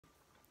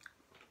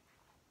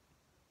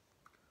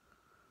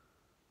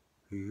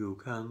You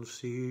can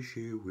see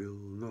she will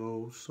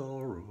know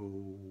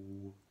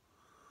sorrow.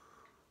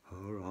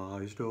 Her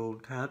eyes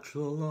don't catch the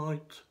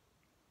light,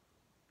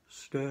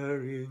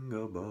 staring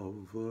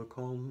above the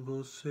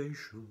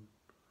conversation,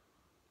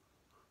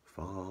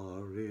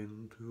 far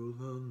into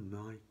the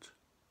night.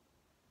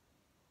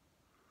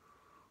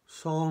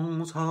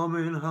 Songs hum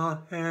in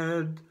her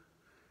head,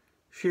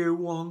 she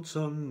wants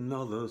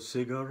another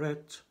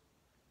cigarette.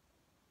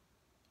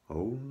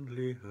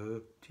 Only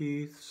her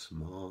teeth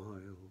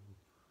smile.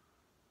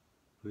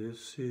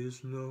 This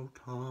is no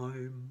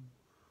time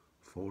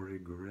for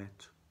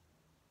regret.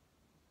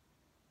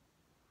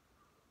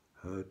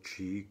 Her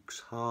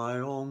cheeks high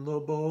on the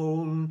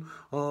bone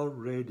are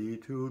ready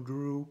to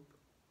droop,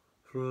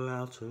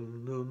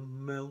 flatten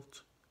and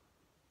melt,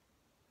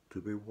 to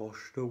be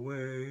washed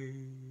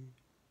away.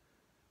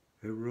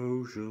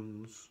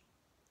 Erosions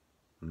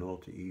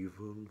not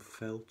even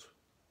felt.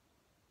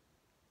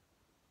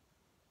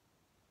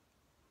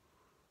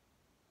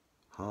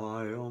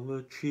 High on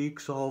the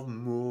cheeks of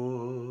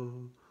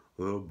moor,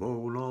 the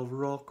bone of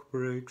rock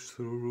breaks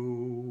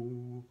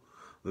through.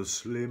 The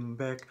slim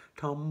beck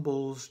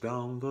tumbles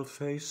down the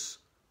face,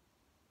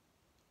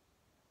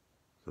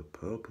 the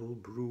purple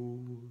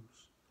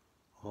bruise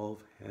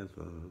of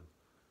heather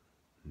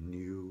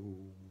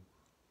new.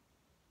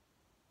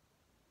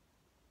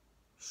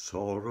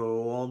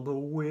 Sorrow on the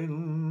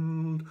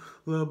wind,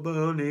 the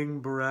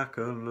burning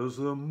bracken as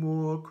the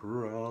moor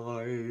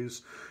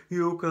cries.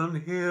 You can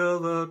hear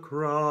the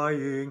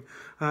crying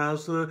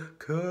as the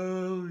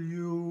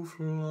curlew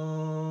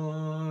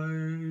flies.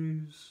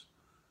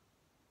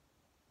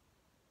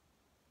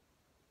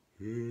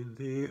 In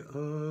the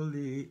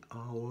early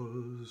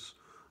hours,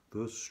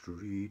 the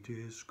street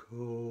is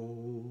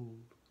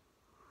cold.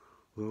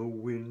 The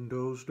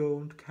windows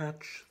don't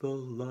catch the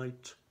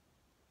light.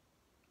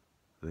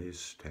 They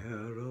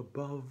stare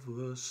above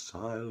the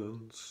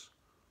silence.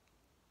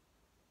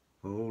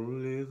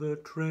 Only the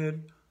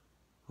tread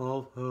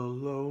of her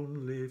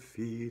lonely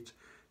feet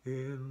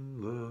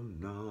in the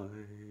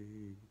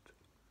night.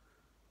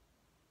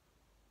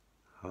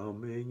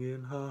 Humming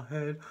in her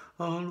head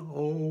an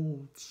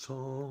old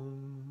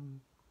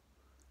song,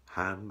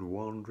 hand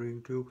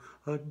wandering to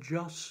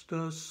adjust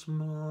a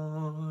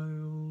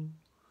smile,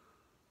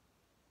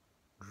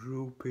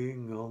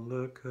 drooping on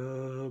the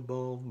curb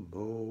of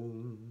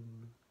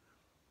bone,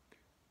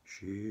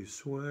 she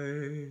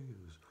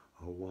sways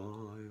a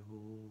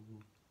while.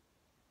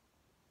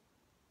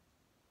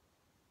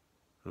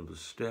 And the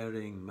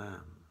staring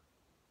man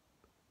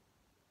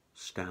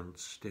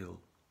stands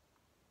still.